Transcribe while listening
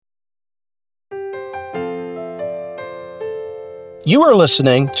You are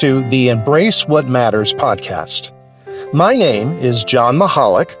listening to the Embrace What Matters podcast. My name is John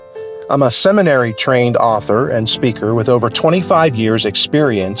Mahalik. I'm a seminary-trained author and speaker with over 25 years'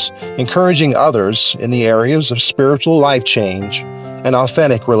 experience encouraging others in the areas of spiritual life change and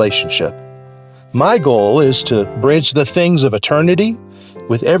authentic relationship. My goal is to bridge the things of eternity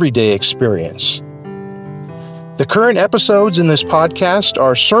with everyday experience. The current episodes in this podcast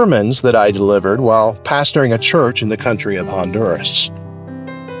are sermons that I delivered while pastoring a church in the country of Honduras.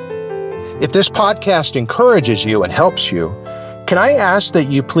 If this podcast encourages you and helps you, can I ask that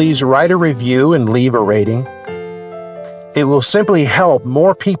you please write a review and leave a rating? It will simply help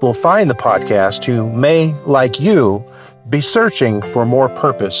more people find the podcast who may, like you, be searching for more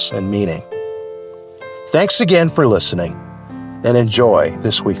purpose and meaning. Thanks again for listening, and enjoy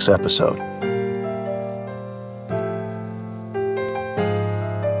this week's episode.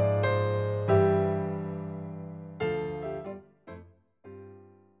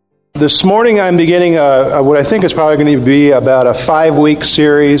 This morning I'm beginning what I think is probably going to be about a 5-week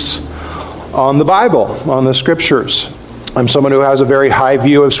series on the Bible, on the Scriptures. I'm someone who has a very high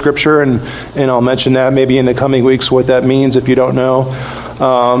view of Scripture, and I'll mention that maybe in the coming weeks what that means if you don't know.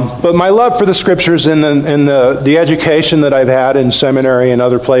 But my love for the Scriptures and the education that I've had in seminary and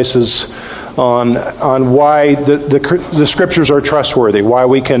other places on why the Scriptures are trustworthy, why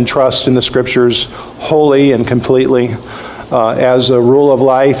we can trust in the Scriptures wholly and completely as a rule of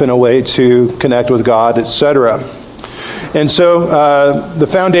life and a way to connect with God, etc. And so the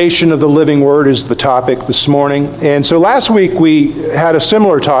foundation of the living word is the topic this morning. And so last week we had a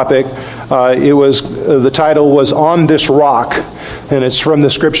similar topic. The title was On This Rock, and it's from the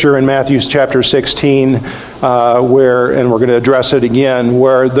scripture in Matthew chapter 16, where, and we're going to address it again,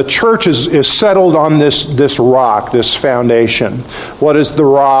 where the church is settled on this rock, this foundation. What is the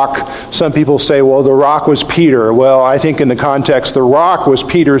rock? Some people say, well, the rock was Peter. Well, I think in the context, the rock was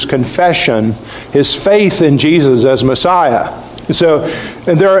Peter's confession, his faith in Jesus as Messiah. So,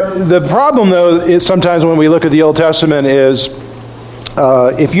 the problem, though, is sometimes when we look at the Old Testament is,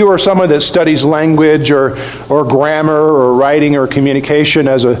 if you are someone that studies language or grammar or writing or communication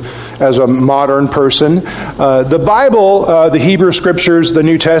as a modern person, the Bible, the Hebrew Scriptures, the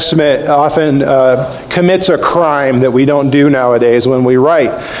New Testament often commits a crime that we don't do nowadays when we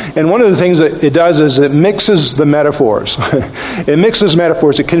write. And one of the things that it does is it mixes the metaphors. It mixes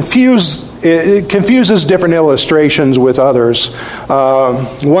metaphors. It confuses different illustrations with others.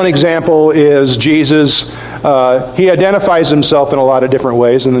 One example is Jesus. He identifies himself in a lot of different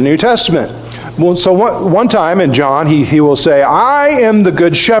ways in the New Testament. Well, so one time in John, he will say, I am the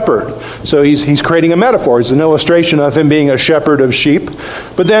good shepherd. So he's creating a metaphor. It's an illustration of him being a shepherd of sheep.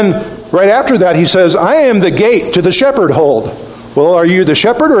 But then right after that, he says, I am the gate to the shepherdfold. Well, are you the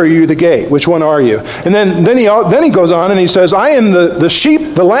shepherd or are you the gate? Which one are you? And then he goes on and he says, I am the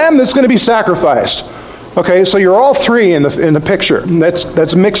sheep, the lamb that's going to be sacrificed. Okay, so you're all three in the picture.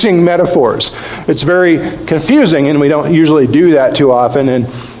 That's mixing metaphors. It's very confusing, and we don't usually do that too often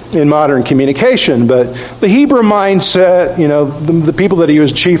in modern communication. But the Hebrew mindset, the people that he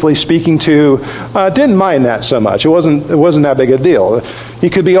was chiefly speaking to, didn't mind that so much. It wasn't that big a deal. He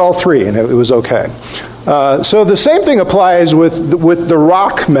could be all three, and it was okay. So the same thing applies with the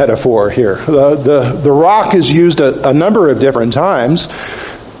rock metaphor here. The rock is used a number of different times.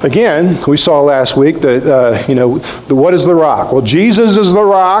 Again, we saw last week that, what is the rock? Well, Jesus is the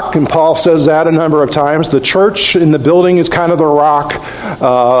rock, and Paul says that a number of times. The church in the building is kind of the rock.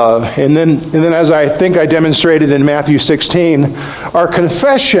 And then as I think I demonstrated in Matthew 16, our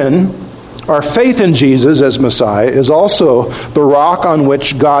confession, our faith in Jesus as Messiah, is also the rock on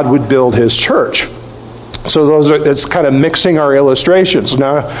which God would build his church. So it's kind of mixing our illustrations.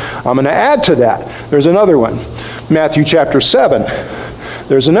 Now, I'm going to add to that. There's another one. Matthew chapter 7.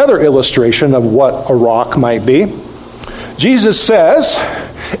 There's another illustration of what a rock might be. Jesus says,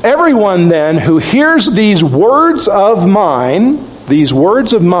 everyone then who hears these words of mine,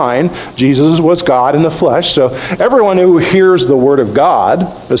 Jesus was God in the flesh, so everyone who hears the word of God,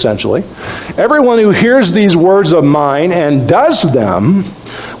 essentially, everyone who hears these words of mine and does them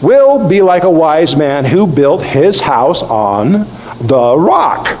will be like a wise man who built his house on the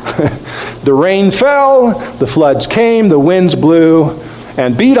rock. The rain fell, the floods came, the winds blew,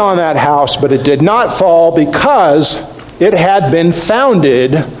 and beat on that house, but it did not fall because it had been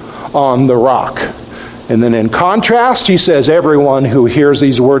founded on the rock. And then in contrast, he says, everyone who hears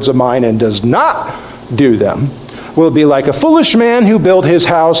these words of mine and does not do them will be like a foolish man who built his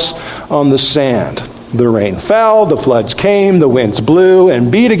house on the sand. The rain fell, the floods came, the winds blew and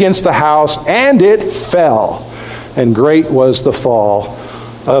beat against the house, and it fell. And great was the fall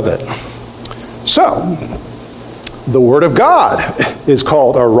of it. So, the Word of God is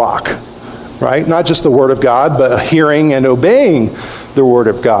called a rock, right? Not just the Word of God, but hearing and obeying the Word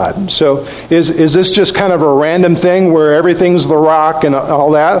of God. So is this just kind of a random thing where everything's the rock and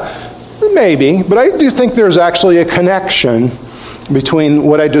all that? Maybe, but I do think there's actually a connection between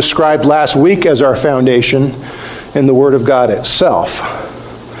what I described last week as our foundation and the Word of God itself.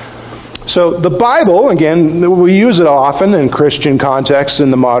 So the Bible, again, we use it often in Christian contexts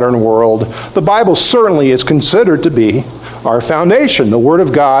in the modern world. The Bible certainly is considered to be our foundation. The Word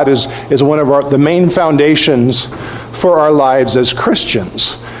of God is one of the main foundations for our lives as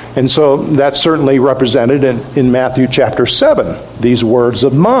Christians. And so that's certainly represented in Matthew chapter 7, these words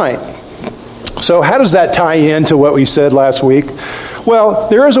of mine. So how does that tie into what we said last week? Well,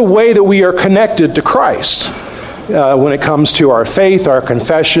 there is a way that we are connected to Christ when it comes to our faith, our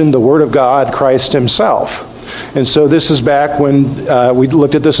confession, the Word of God, Christ Himself. And so this is back when we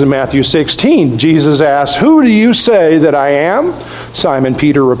looked at this in Matthew 16. Jesus asks, "Who do you say that I am?" Simon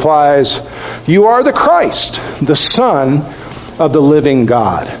Peter replies, "You are the Christ, the Son of the living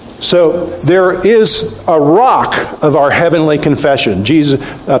God." So there is a rock of our heavenly confession.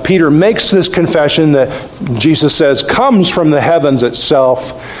 Peter makes this confession that Jesus says comes from the heavens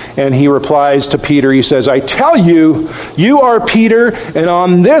itself. And he replies to Peter, he says, "I tell you, you are Peter, and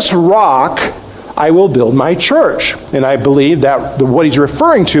on this rock I will build my church." And I believe that what he's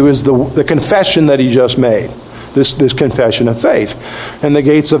referring to is the confession that he just made, this confession of faith. "And the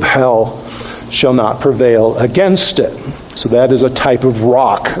gates of hell shall not prevail against it." So that is a type of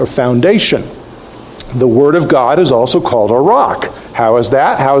rock, a foundation. The Word of God is also called a rock. How is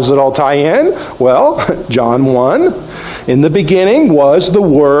that? How does it all tie in? Well, John 1, "In the beginning was the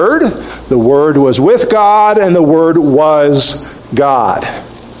Word was with God, and the Word was God."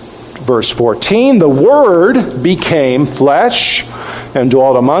 Verse 14, "The Word became flesh and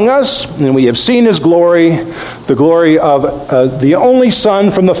dwelt among us, and we have seen His glory, the glory of the only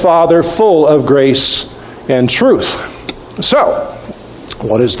Son from the Father, full of grace and truth." So,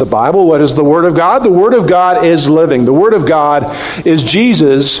 what is the Bible? What is the Word of God? The Word of God is living. The Word of God is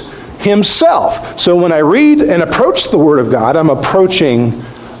Jesus Himself. So when I read and approach the Word of God, I'm approaching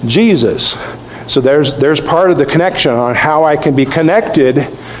Jesus. So there's part of the connection on how I can be connected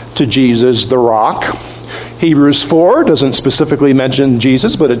to Jesus, the rock. Hebrews 4 doesn't specifically mention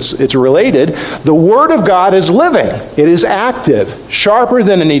Jesus, but it's related. The Word of God is living. It is active, sharper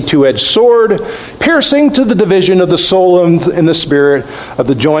than any two-edged sword, piercing to the division of the soul and the spirit, of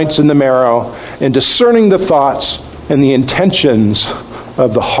the joints and the marrow, and discerning the thoughts and the intentions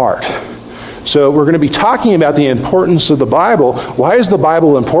of the heart. So we're going to be talking about the importance of the Bible. Why is the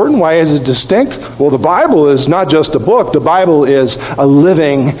Bible important? Why is it distinct? Well, the Bible is not just a book. The Bible is a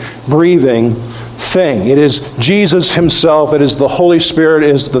living, breathing thing. It is Jesus Himself. It is the Holy Spirit.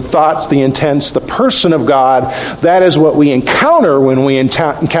 It is the thoughts, the intents, the person of God. That is what we encounter when we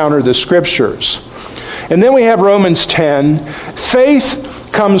encounter the Scriptures. And then we have Romans 10. Faith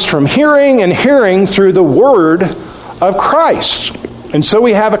comes from hearing, and hearing through the Word of Christ. And so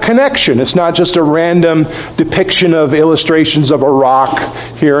we have a connection. It's not just a random depiction of illustrations of a rock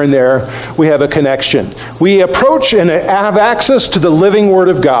here and there. We have a connection. We approach and have access to the living Word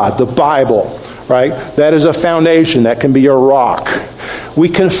of God, the Bible, right? That is a foundation. That can be a rock. We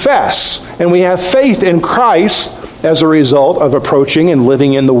confess, and we have faith in Christ as a result of approaching and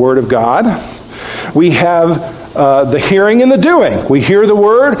living in the Word of God. We have the hearing and the doing. We hear the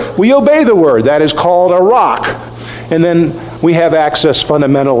Word, we obey the Word. That is called a rock. And then we have access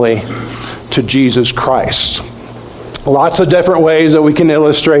fundamentally to Jesus Christ. Lots of different ways that we can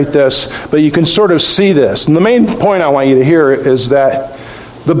illustrate this, but you can sort of see this. And the main point I want you to hear is that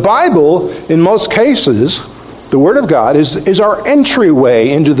the Bible, in most cases, the Word of God, is our entryway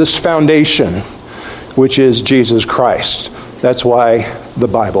into this foundation, which is Jesus Christ. That's why the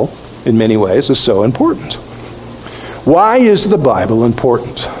Bible, in many ways, is so important. Why is the Bible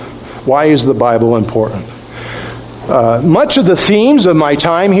important? Why is the Bible important? Much of the themes of my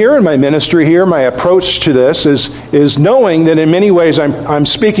time here and my ministry here, my approach to this is knowing that in many ways I'm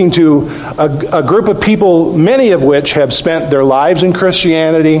speaking to a group of people, many of which have spent their lives in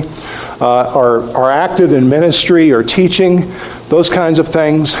Christianity, are active in ministry or teaching, those kinds of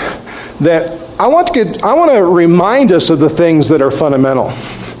things. That I want to remind us of the things that are fundamental.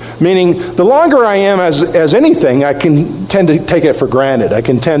 Meaning, the longer I am as anything, I can tend to take it for granted. I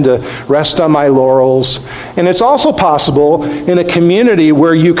can tend to rest on my laurels. And it's also possible in a community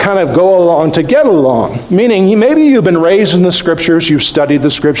where you kind of go along to get along. Meaning, maybe you've been raised in the Scriptures, you've studied the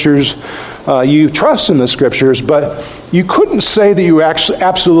Scriptures, you trust in the Scriptures, but you couldn't say that you actually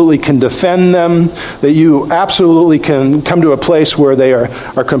absolutely can defend them, that you absolutely can come to a place where they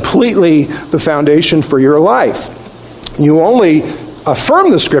are completely the foundation for your life. You only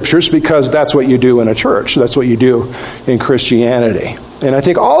affirm the Scriptures because that's what you do in a church. That's what you do in Christianity. And I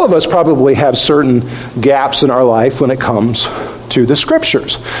think all of us probably have certain gaps in our life when it comes to the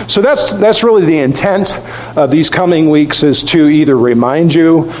Scriptures. So that's really the intent of these coming weeks, is to either remind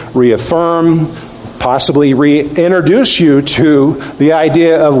you, reaffirm, possibly reintroduce you to the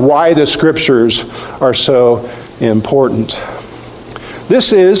idea of why the Scriptures are so important.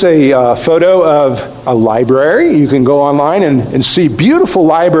 This is a photo of a library. You can go online and see beautiful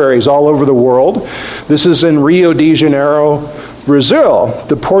libraries all over the world. This is in Rio de Janeiro, Brazil,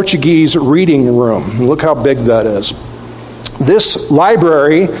 the Portuguese Reading Room. Look how big that is. This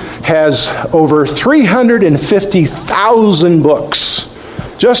library has over 350,000 books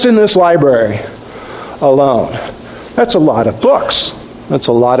just in this library alone. That's a lot of books. That's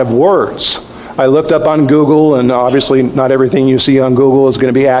a lot of words. I looked up on Google, and obviously not everything you see on Google is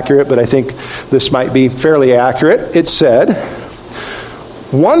going to be accurate, but I think this might be fairly accurate. It said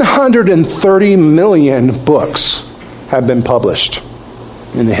 130 million books have been published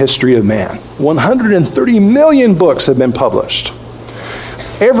in the history of man. 130 million books have been published.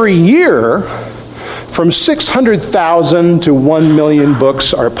 Every year, from 600,000 to 1 million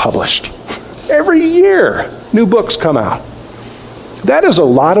books are published. Every year, new books come out. That is a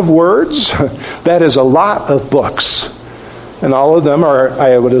lot of words. That is a lot of books. And all of them are,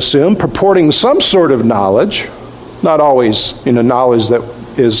 I would assume, purporting some sort of knowledge. Not always, knowledge that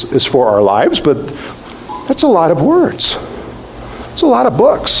is for our lives, but that's a lot of words. It's a lot of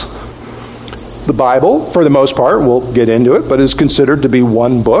books. The Bible, for the most part, we'll get into it, but is considered to be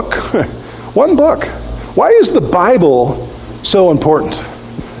one book. One book. Why is the Bible so important?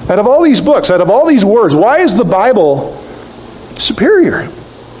 Out of all these books, out of all these words, why is the Bible superior?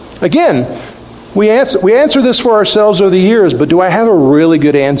 Again, we answer this for ourselves over the years, but do I have a really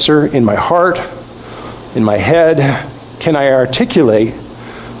good answer in my heart, in my head? Can I articulate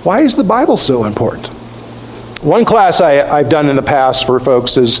why is the Bible so important? One class I've done in the past for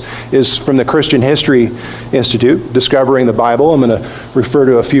folks is from the Christian History Institute, Discovering the Bible. I'm going to refer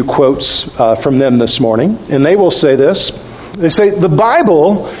to a few quotes from them this morning, and they will say this. They say, the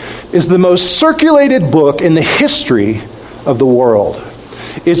Bible is the most circulated book in the history of the world.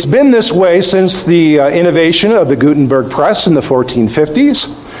 It's been this way since the innovation of the Gutenberg press in the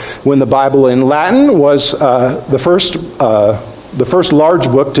 1450s, when the Bible in Latin was the first large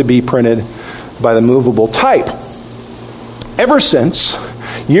book to be printed by the movable type. Ever since,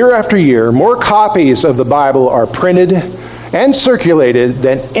 year after year, more copies of the Bible are printed and circulated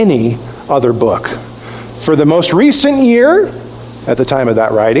than any other book. For the most recent year, at the time of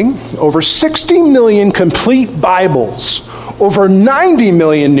that writing, over 60 million complete Bibles, over 90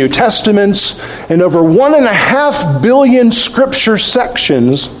 million New Testaments, and over 1.5 billion scripture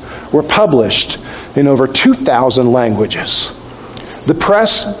sections were published in over 2,000 languages. The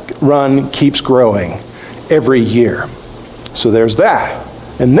press run keeps growing every year. So there's that.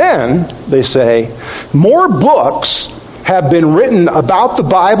 And then they say, more books have been written about the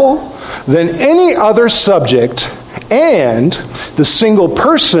Bible than any other subject, and the single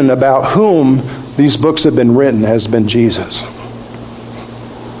person about whom these books have been written has been Jesus.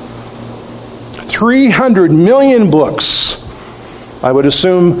 300 million books, I would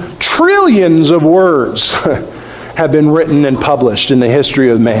assume trillions of words have been written and published in the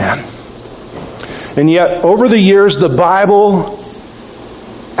history of man. And yet, over the years, the Bible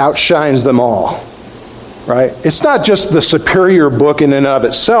outshines them all. Right? It's not just the superior book in and of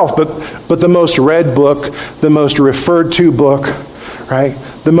itself, but the most read book, the most referred to book, right?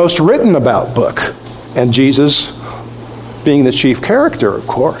 The most written about book. And Jesus being the chief character, of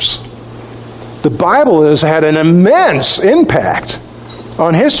course. The Bible has had an immense impact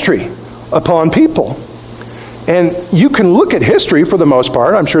on history, upon people. And you can look at history for the most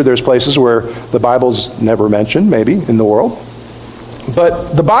part. I'm sure there's places where the Bible's never mentioned, maybe, in the world.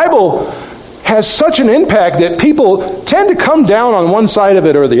 But the Bible has such an impact that people tend to come down on one side of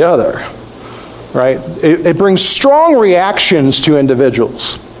it or the other. Right? It brings strong reactions to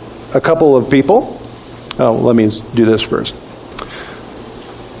individuals. A couple of people. Oh, let me do this first.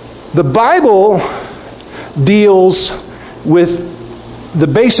 The Bible deals with the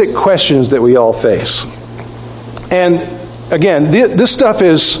basic questions that we all face. And again, this stuff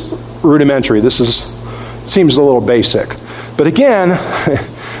is rudimentary. Seems a little basic. But again,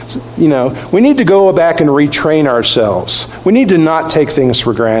 we need to go back and retrain ourselves. We need to not take things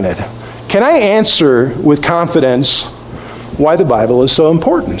for granted. Can I answer with confidence why the Bible is so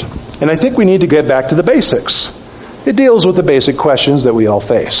important? And I think we need to get back to the basics. It deals with the basic questions that we all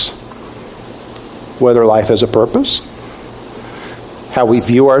face. Whether life has a purpose, how we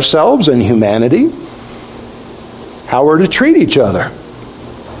view ourselves and humanity, how we're to treat each other,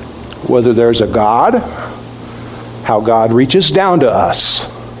 whether there's a God, how God reaches down to us,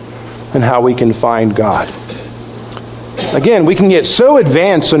 and how we can find God. Again, we can get so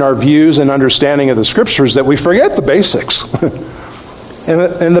advanced in our views and understanding of the Scriptures that we forget the basics.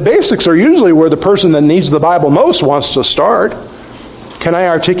 And the basics are usually where the person that needs the Bible most wants to start. Can I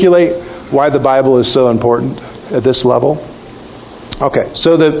articulate why the Bible is so important at this level? Okay,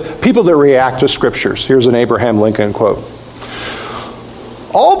 so the people that react to Scriptures. Here's an Abraham Lincoln quote.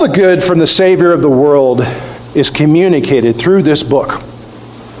 All the good from the Savior of the world is communicated through this book.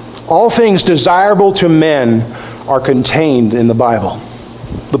 All things desirable to men are contained in the Bible.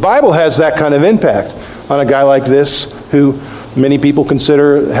 The Bible has that kind of impact on a guy like this who many people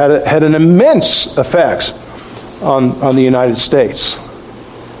consider had an immense effect on the United States.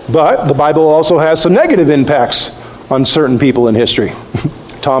 But the Bible also has some negative impacts on certain people in history.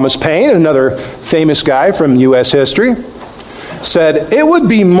 Thomas Paine, another famous guy from U.S. history, said, "It would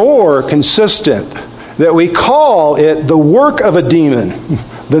be more consistent that we call it the work of a demon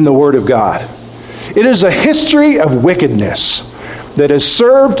than the Word of God. It is a history of wickedness that has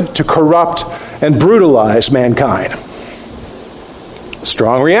served to corrupt and brutalize mankind."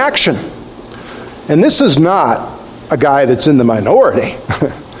 Strong reaction. And this is not a guy that's in the minority,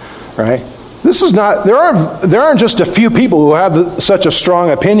 right? This is not, there aren't just a few people who have such a strong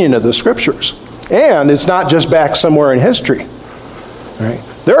opinion of the Scriptures. And it's not just back somewhere in history, right?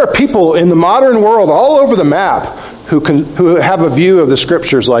 There are people in the modern world all over the map who have a view of the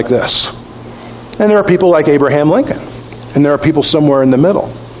Scriptures like this. And there are people like Abraham Lincoln. And there are people somewhere in the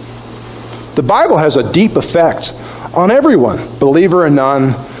middle. The Bible has a deep effect on everyone, believer and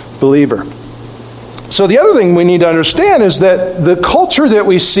non-believer. So the other thing we need to understand is that the culture that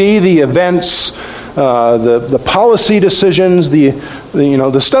we see, the events, the policy decisions, the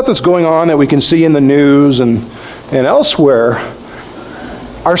stuff that's going on that we can see in the news and elsewhere,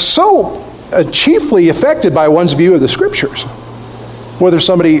 are so chiefly affected by one's view of the Scriptures. Whether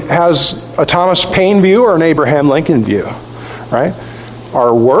somebody has a Thomas Paine view or an Abraham Lincoln view, right?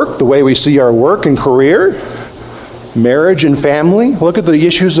 Our work, the way we see our work and career, marriage and family. Look at the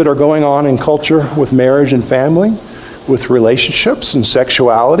issues that are going on in culture with marriage and family, with relationships and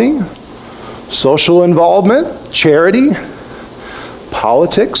sexuality, social involvement, charity,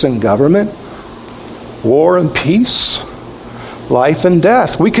 politics and government, war and peace, life and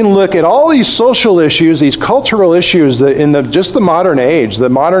death. We can look at all these social issues, these cultural issues that in just the modern age, the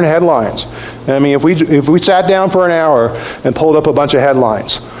modern headlines. I mean, if we sat down for an hour and pulled up a bunch of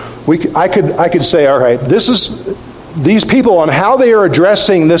headlines, I could say, all right, these people on how they are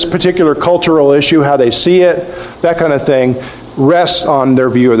addressing this particular cultural issue, how they see it, that kind of thing, rests on their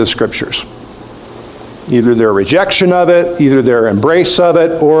view of the Scriptures. Either their rejection of it, either their embrace of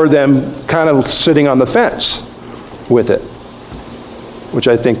it, or them kind of sitting on the fence with it, which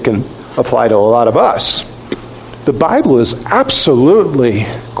I think can apply to a lot of us. The Bible is absolutely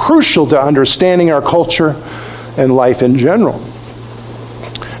crucial to understanding our culture and life in general.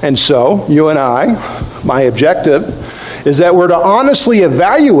 And so, you and I, my objective is that we're to honestly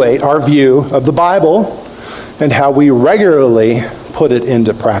evaluate our view of the Bible and how we regularly put it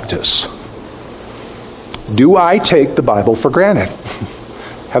into practice. Do I take the Bible for granted?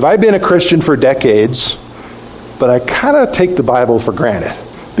 Have I been a Christian for decades, but I kind of take the Bible for granted?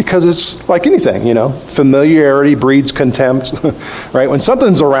 Because it's like anything, familiarity breeds contempt, right? When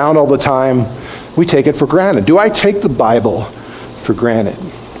something's around all the time, we take it for granted. Do I take the Bible for granted?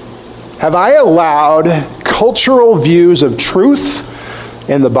 Have I allowed cultural views of truth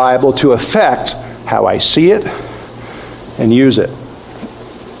in the Bible to affect how I see it and use it?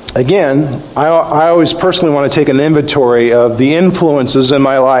 Again, I always personally want to take an inventory of the influences in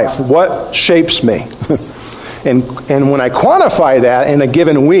my life. What shapes me? And when I quantify that in a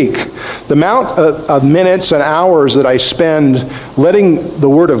given week, the amount of minutes and hours that I spend letting the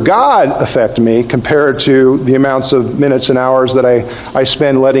Word of God affect me compared to the amounts of minutes and hours that I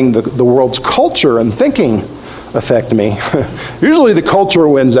spend letting the world's culture and thinking affect me, usually the culture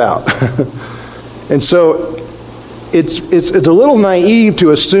wins out. And so it's a little naive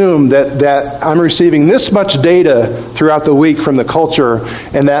to assume that I'm receiving this much data throughout the week from the culture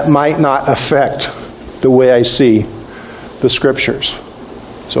and that might not affect the way I see the Scriptures.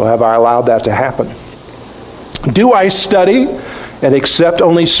 So have I allowed that to happen? Do I study and accept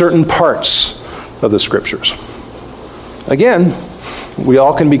only certain parts of the Scriptures? Again, we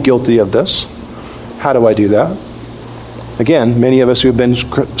all can be guilty of this. How do I do that? Again, many of us who have been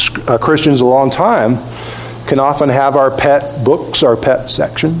Christians a long time can often have our pet books, our pet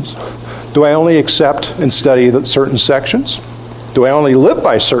sections. Do I only accept and study certain sections? Do I only live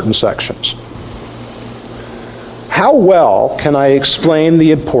by certain sections? how well can I explain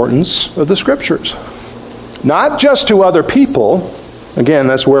the importance of the Scriptures? Not just to other people. Again,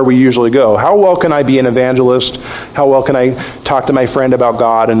 that's where we usually go. How well can I be an evangelist? How well can I talk to my friend about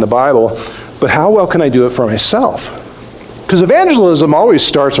God and the Bible? But how well can I do it for myself? Because evangelism always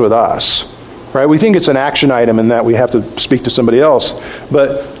starts with us, right? We think it's an action item in that we have to speak to somebody else.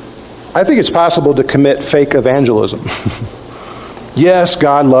 But I think it's possible to commit fake evangelism. Yes,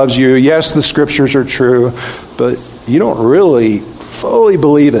 God loves you. Yes, the Scriptures are true. But you don't really fully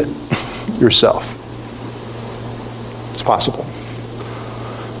believe it yourself. It's possible.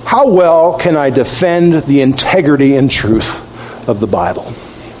 How well can I defend the integrity and truth of the Bible?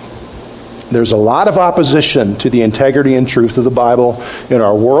 There's a lot of opposition to the integrity and truth of the Bible in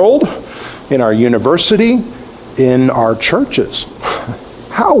our world, in our university, in our churches.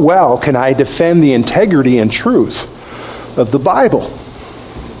 How well can I defend the integrity and truth of the Bible?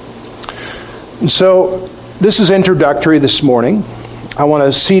 And so, this is introductory this morning. I want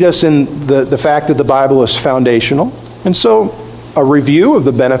to seat us in the fact that the Bible is foundational. And so, a review of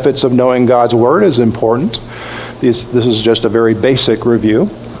the benefits of knowing God's Word is important. This is just a very basic review.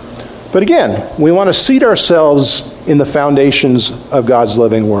 But again, we want to seat ourselves in the foundations of God's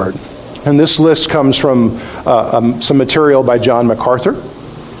living Word. And this list comes from some material by John MacArthur.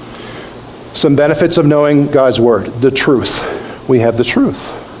 Some benefits of knowing God's Word. The truth. We have the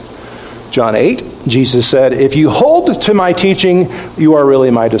truth. John 8, Jesus said, "If you hold to my teaching, you are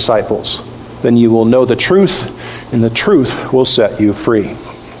really my disciples. Then you will know the truth, and the truth will set you free."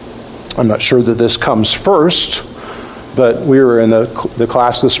 I'm not sure that this comes first, but we were in the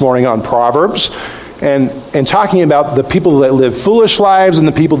class this morning on Proverbs, and talking about the people that live foolish lives and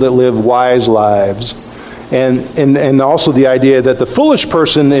the people that live wise lives. And also the idea that the foolish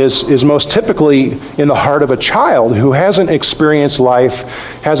person is most typically in the heart of a child who hasn't experienced life,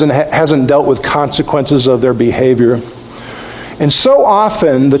 hasn't dealt with consequences of their behavior. And so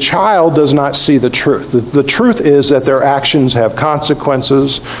often, the child does not see the truth. The truth is that their actions have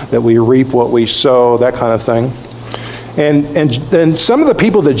consequences, that we reap what we sow, that kind of thing. And some of the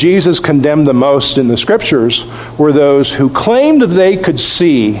people that Jesus condemned the most in the Scriptures were those who claimed they could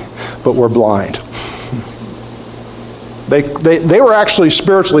see, but were blind. They were actually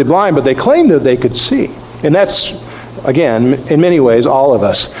spiritually blind, but they claimed that they could see. And that's, again, in many ways, all of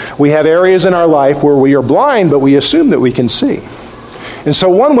us. We have areas in our life where we are blind, but we assume that we can see. And so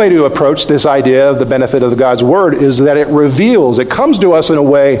one way to approach this idea of the benefit of God's Word is that it comes to us in a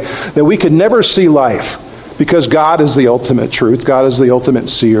way that we could never see life, because God is the ultimate truth. God is the ultimate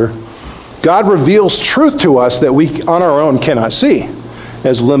seer. God reveals truth to us that we on our own cannot see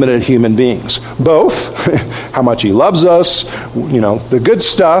as limited human beings. Both how much He loves us, the good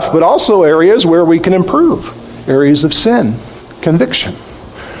stuff, but also areas where we can improve. Areas of sin, conviction.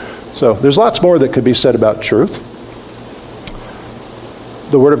 So there's lots more that could be said about truth.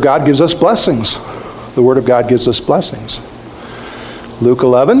 The Word of God gives us blessings. The Word of God gives us blessings. Luke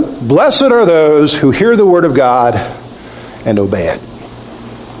 11, "Blessed are those who hear the Word of God and obey it."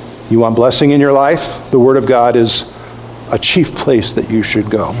 You want blessing in your life? The Word of God is a chief place that you should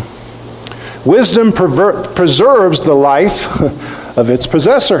go. Wisdom preserves the life of its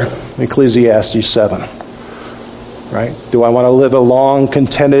possessor. Ecclesiastes 7. Right? Do I want to live a long,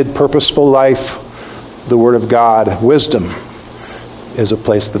 contented, purposeful life? The Word of God, wisdom, is a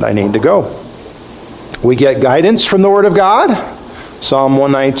place that I need to go. We get guidance from the Word of God. Psalm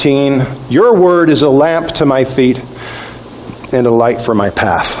 119, "Your word is a lamp to my feet and a light for my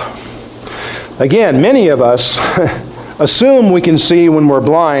path." Again, many of us assume we can see when we're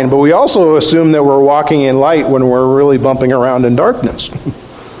blind, but we also assume that we're walking in light when we're really bumping around in darkness.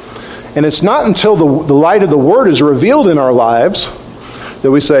 And it's not until the light of the Word is revealed in our lives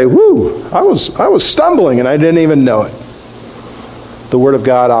that we say, "Whoo, I was stumbling and I didn't even know it." The Word of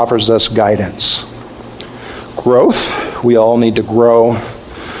God offers us guidance. Growth. We all need to grow.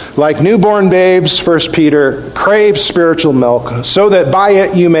 Like newborn babes, 1 Peter, crave spiritual milk, so that by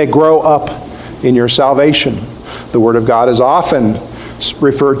it you may grow up in your salvation. The Word of God is often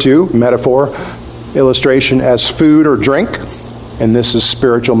referred to, metaphor, illustration, as food or drink. And this is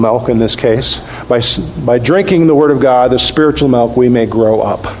spiritual milk in this case. By drinking the Word of God, the spiritual milk, we may grow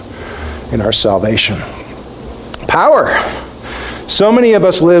up in our salvation. Power. So many of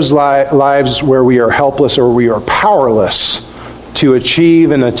us live lives where we are helpless or we are powerless to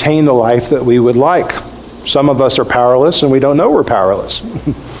achieve and attain the life that we would like. Some of us are powerless and we don't know we're powerless.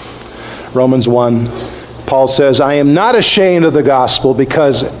 Romans 1, Paul says, "I am not ashamed of the gospel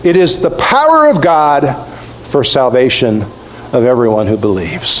because it is the power of God for salvation of everyone who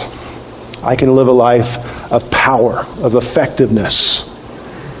believes." I can live a life of power, of effectiveness.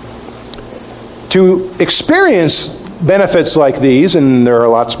 To experience benefits like these, and there are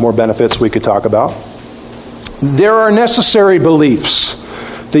lots more benefits we could talk about, there are necessary beliefs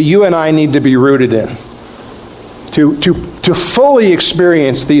that you and I need to be rooted in to fully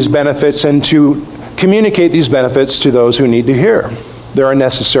experience these benefits and to communicate these benefits to those who need to hear. There are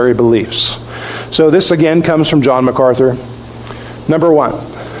necessary beliefs. So this again comes from John MacArthur. Number one,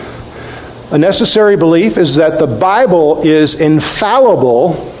 a necessary belief is that the Bible is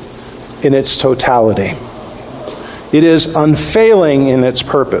infallible in its totality. It is unfailing in its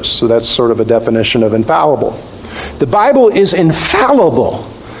purpose. So that's sort of a definition of infallible. The Bible is infallible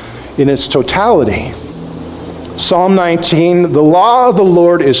in its totality. Psalm 19, the law of the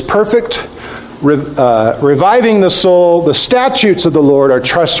Lord is perfect, reviving the soul. The statutes of the Lord are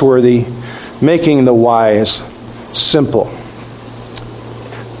trustworthy, making the wise simple.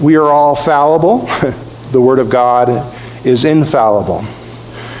 We are all fallible. The Word of God is infallible.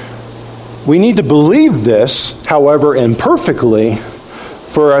 We need to believe this, however imperfectly,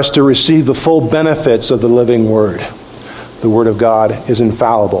 for us to receive the full benefits of the living Word. The Word of God is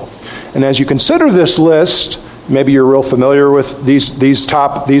infallible. And as you consider this list, maybe you're real familiar with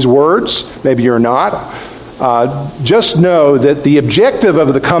these words, maybe you're not. Just know that the objective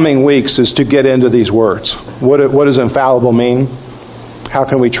of the coming weeks is to get into these words. What does infallible mean? How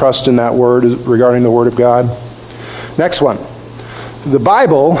can we trust in that word regarding the Word of God? Next one. The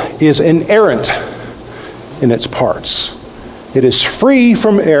Bible is inerrant in its parts. It is free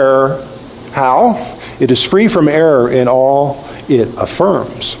from error. How? It is free from error in all it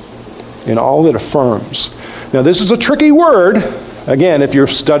affirms. In all it affirms. Now this is a tricky word. Again, if you've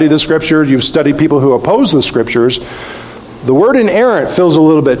studied the Scriptures, you've studied people who oppose the Scriptures, the word inerrant feels a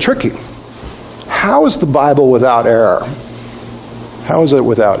little bit tricky. How is the Bible without error? How is it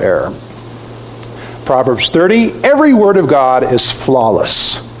without error? Proverbs 30, every word of God is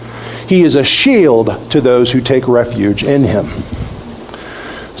flawless. He is a shield to those who take refuge in Him.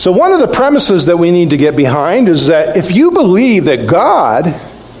 So one of the premises that we need to get behind is that if you believe that God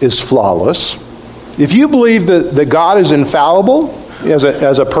is flawless, if you believe that God is infallible as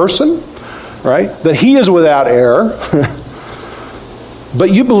a person, right, that He is without error,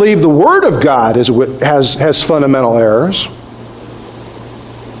 but you believe the Word of God has fundamental errors,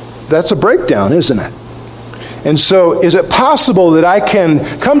 that's a breakdown, isn't it? And so is it possible that I can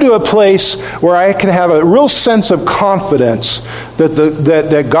come to a place where I can have a real sense of confidence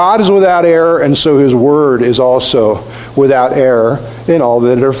that God is without error, and so His Word is also without error in all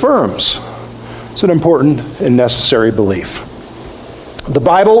that it affirms? It's an important and necessary belief. The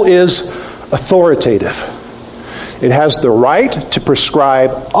Bible is authoritative. It has the right to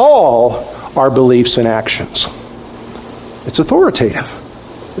prescribe all our beliefs and actions. It's authoritative.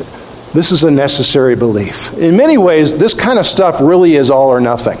 This is a necessary belief. In many ways, this kind of stuff really is all or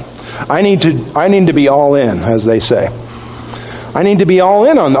nothing. I need to be all in, as they say. I need to be all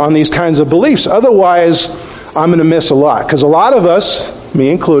in on these kinds of beliefs. Otherwise, I'm going to miss a lot. Because a lot of us,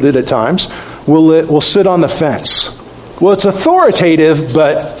 me included at times, will sit on the fence. Well, it's authoritative,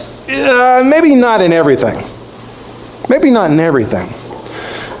 but maybe not in everything. Maybe not in everything.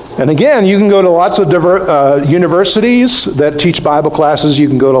 And again, you can go to lots of universities that teach Bible classes. You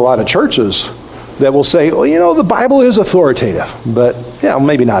can go to a lot of churches that will say, well, the Bible is authoritative. But,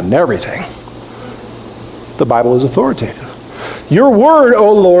 maybe not in everything. The Bible is authoritative. Your word,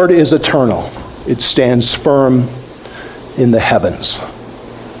 O Lord, is eternal. It stands firm in the heavens.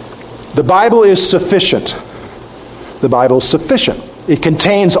 The Bible is sufficient. The Bible is sufficient. It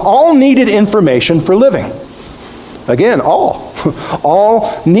contains all needed information for living. Again,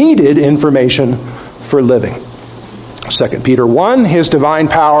 all needed information for living. 2 Peter 1, His divine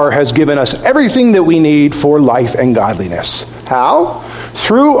power has given us everything that we need for life and godliness. How?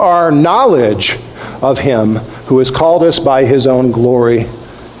 Through our knowledge of Him who has called us by His own glory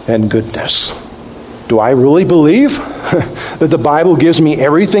and goodness. Do I really believe that the Bible gives me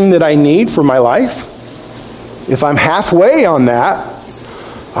everything that I need for my life? If I'm halfway on that,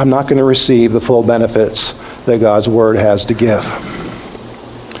 I'm not going to receive the full benefits that God's Word has to give.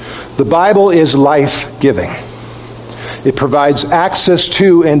 The Bible is life-giving. It provides access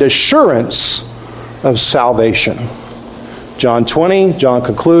to and assurance of salvation. John 20, John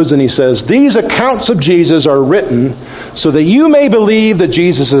concludes and he says, these accounts of Jesus are written so that you may believe that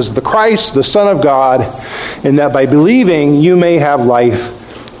Jesus is the Christ, the Son of God, and that by believing you may have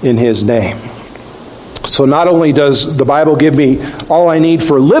life in His name. So not only does the Bible give me all I need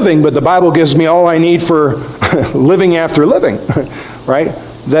for living, but the Bible gives me all I need for living after living, right?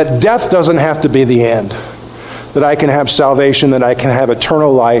 That death doesn't have to be the end. That I can have salvation, that I can have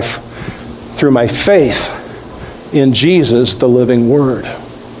eternal life through my faith in Jesus, the living Word.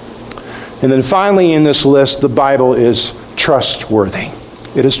 And then finally in this list, the Bible is trustworthy.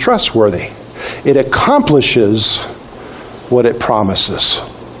 It is trustworthy. It accomplishes what it promises.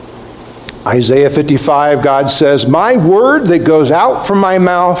 Isaiah 55, God says, "My word that goes out from my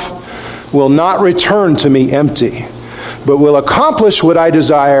mouth will not return to me empty, but will accomplish what I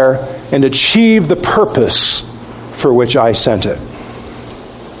desire and achieve the purpose for which I sent it."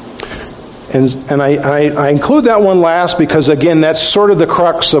 And I include that one last because, again, that's sort of the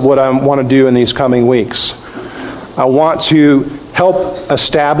crux of what I want to do in these coming weeks. I want to help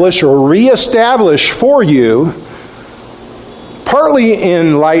establish or reestablish for you, partly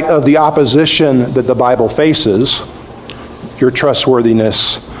in light of the opposition that the Bible faces, your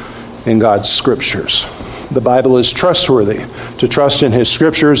trustworthiness in God's Scriptures. The Bible is trustworthy. To trust in His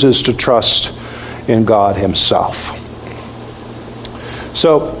Scriptures is to trust in God Himself.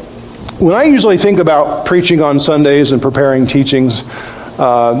 So, when I usually think about preaching on Sundays and preparing teachings,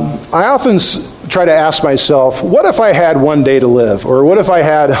 I often try to ask myself, what if I had one day to live? Or what if I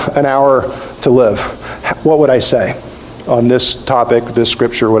had an hour to live? What would I say on this topic, this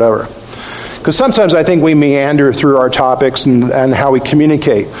scripture, whatever? Because sometimes I think we meander through our topics and how we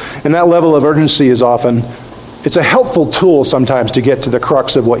communicate. And that level of urgency is often, it's a helpful tool sometimes to get to the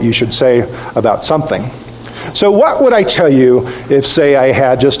crux of what you should say about something. So what would I tell you if, say, I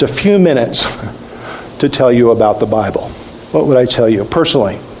had just a few minutes to tell you about the Bible? What would I tell you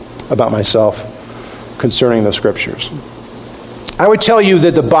personally about myself concerning the Scriptures? I would tell you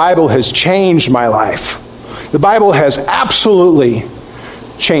that the Bible has changed my life. The Bible has absolutely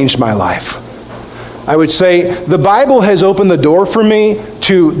changed my life. I would say the Bible has opened the door for me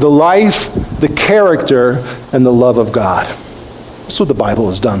to the life, the character, and the love of God. That's what the Bible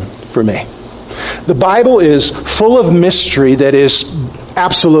has done for me. The Bible is full of mystery that is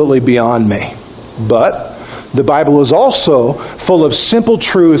absolutely beyond me. But the Bible is also full of simple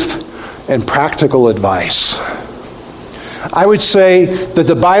truth and practical advice. I would say that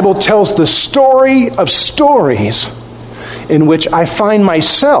the Bible tells the story of stories in which I find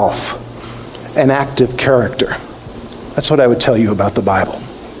myself an active character. That's what I would tell you about the Bible.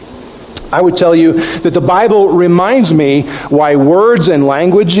 I would tell you that the Bible reminds me why words and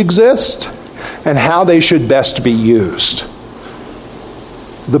language exist and how they should best be used.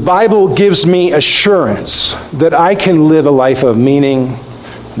 The Bible gives me assurance that I can live a life of meaning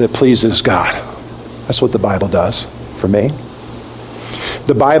that pleases God. That's what the Bible does for me.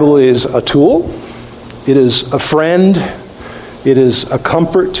 The Bible is a tool. It is a friend. It is a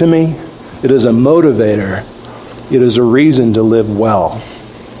comfort to me. It is a motivator. It is a reason to live well.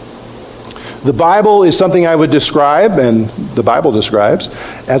 The Bible is something I would describe, and the Bible describes,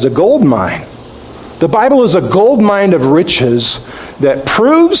 as a gold mine. The Bible is a gold mine of riches that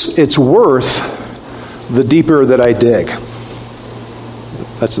proves its worth the deeper that I dig.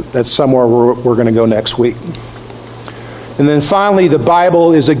 That's somewhere we're going to go next week. And then finally, the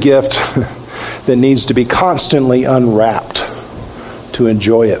Bible is a gift that needs to be constantly unwrapped to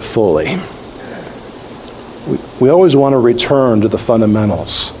enjoy it fully. We always want to return to the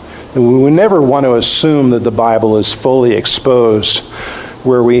fundamentals. And we never want to assume that the Bible is fully exposed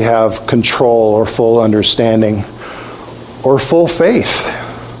where we have control or full understanding or full faith.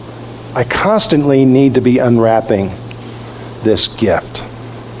 I constantly need to be unwrapping this gift.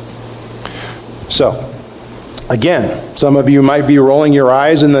 So, again, some of you might be rolling your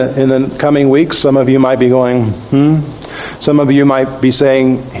eyes in the coming weeks. Some of you might be going, Some of you might be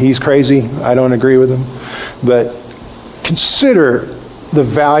saying, he's crazy. I don't agree with him. But consider the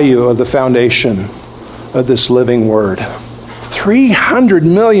value of the foundation of this living Word. 300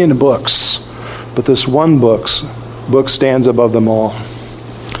 million books, but this one book stands above them all.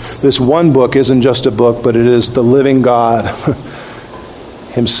 This one book isn't just a book, but it is the living God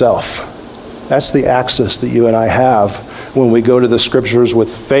Himself. That's the access that you and I have when we go to the Scriptures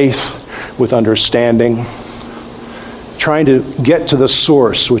with faith, with understanding, trying to get to the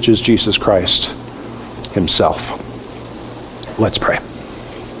source, which is Jesus Christ Himself. Let's pray.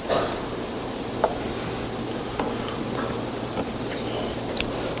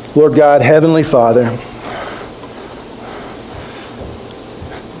 Lord God, Heavenly Father,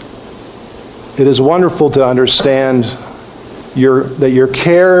 it is wonderful to understand that your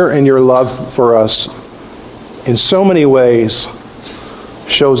care and your love for us in so many ways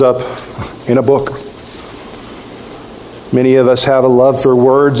shows up in a book. Many of us have a love for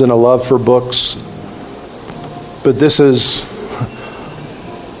words and a love for books, but this is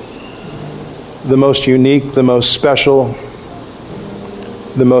the most unique, the most special,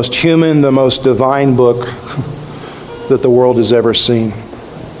 the most human, the most divine book that the world has ever seen.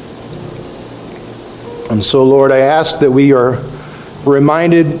 And so, Lord, I ask that we are We're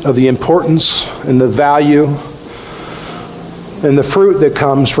reminded of the importance and the value and the fruit that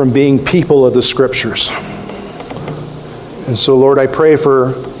comes from being people of the Scriptures. And so, Lord, I pray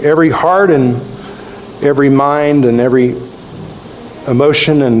for every heart and every mind and every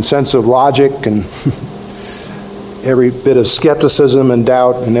emotion and sense of logic and every bit of skepticism and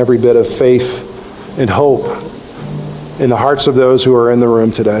doubt and every bit of faith and hope in the hearts of those who are in the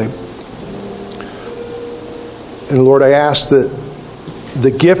room today. And Lord, I ask that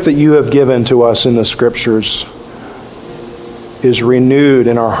the gift that you have given to us in the Scriptures is renewed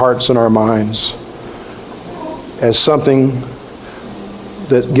in our hearts and our minds as something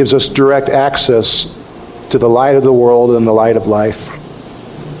that gives us direct access to the light of the world and the light of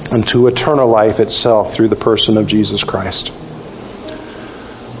life, and to eternal life itself through the person of Jesus Christ.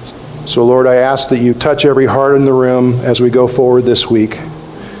 So, Lord, I ask that you touch every heart in the room as we go forward this week.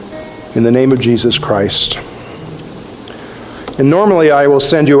 In the name of Jesus Christ. And normally I will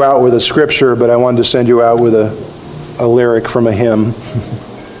send you out with a scripture, but I wanted to send you out with a lyric from a hymn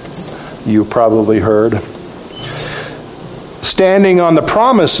you probably heard. Standing on the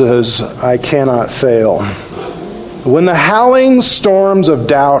promises, I cannot fail. When the howling storms of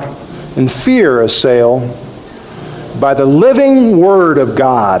doubt and fear assail, by the living word of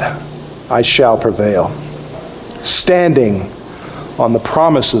God, I shall prevail. Standing on the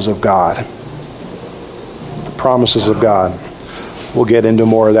promises of God. The promises of God. We'll get into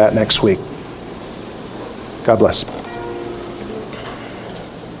more of that next week. God bless.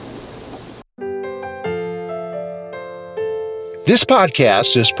 This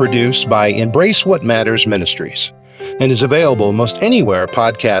podcast is produced by Embrace What Matters Ministries and is available most anywhere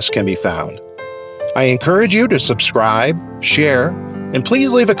podcasts can be found. I encourage you to subscribe, share, and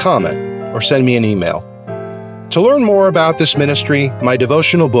please leave a comment or send me an email. To learn more about this ministry, my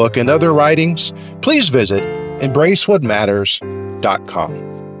devotional book, and other writings, please visit embracewhatmatters.com.